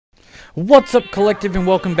What's up, collective, and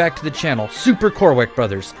welcome back to the channel, Super Corwick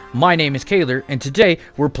Brothers. My name is Kaler, and today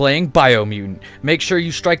we're playing Biomutant. Make sure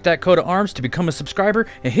you strike that coat of arms to become a subscriber,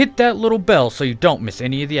 and hit that little bell so you don't miss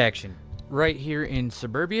any of the action. Right here in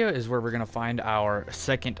Suburbia is where we're going to find our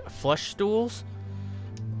second Flush-stools.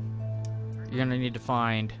 You're going to need to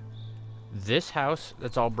find this house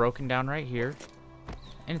that's all broken down right here.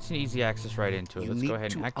 And it's an easy access right into it. Let's go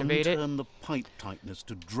ahead and activate it. The pipe tightness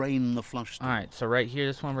to drain the flush. Alright, so right here,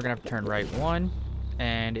 this one we're going to have to turn right one.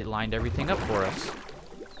 And it lined everything up for us.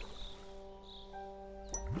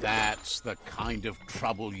 That's the kind of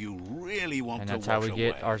trouble you really want to wash away. And that's how we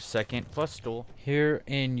get our second flush stool. Here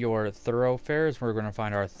in your thoroughfares, we're going to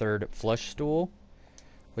find our third flush stool.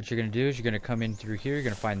 What you're going to do is you're going to come in through here. You're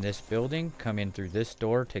going to find this building. Come in through this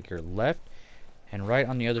door. Take your left. And right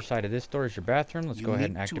on the other side of this door is your bathroom. Let's go ahead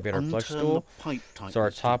and activate our flush stool. So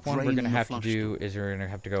our top one we're going to have to do is we're going to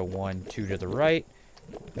have to go 1, 2 to the right.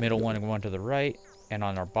 Middle one and 1 to the right. And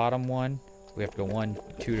on our bottom one, we have to go 1,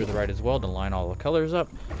 2 to the right as well to line all the colors up.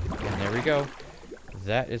 And there we go.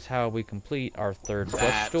 That is how we complete our third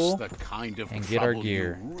flush stool and get our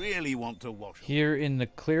gear. Here in the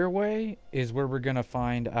clearway is where we're going to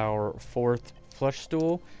find our fourth flush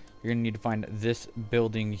stool. You're going to need to find this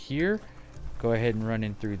building here. Go ahead and run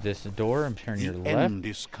in through this door and turn your left. And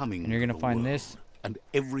you're going to find this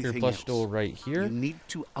your flush stool right here.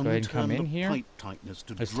 Go ahead and come in here.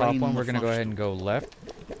 This top one we're going to go ahead and go left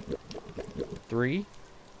 3.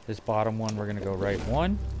 This bottom one we're going to go right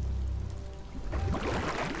 1.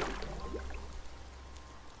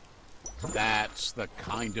 That's the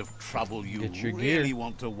kind of trouble you really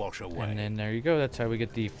want to wash away. And then there you go. That's how we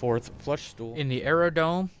get the fourth flush stool. In the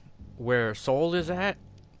aerodome where Soul is at,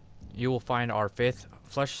 you will find our fifth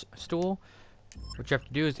flush stool. What you have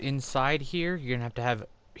to do is inside here, you're going to have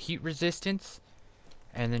heat resistance.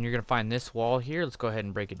 And then you're going to find this wall here. Let's go ahead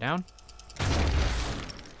and break it down.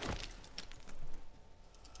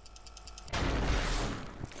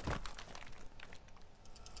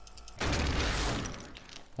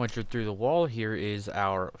 Once you're through the wall, here is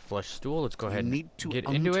our flush stool. Let's go ahead and get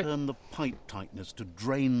into it. The pipe tightness to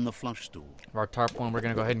drain the flush stool. Our top one, we're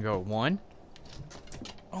going to go ahead and go 1.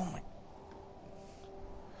 Oh my.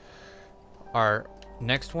 Our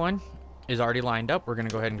next one is already lined up. We're going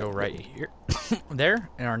to go ahead and go right here. There.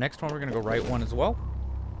 And our next one, we're going to go right 1 as well.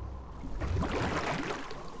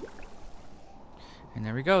 And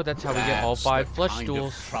there we go. That's how we get all 5 flush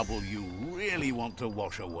stools. Trouble you really want to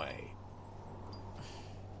wash away.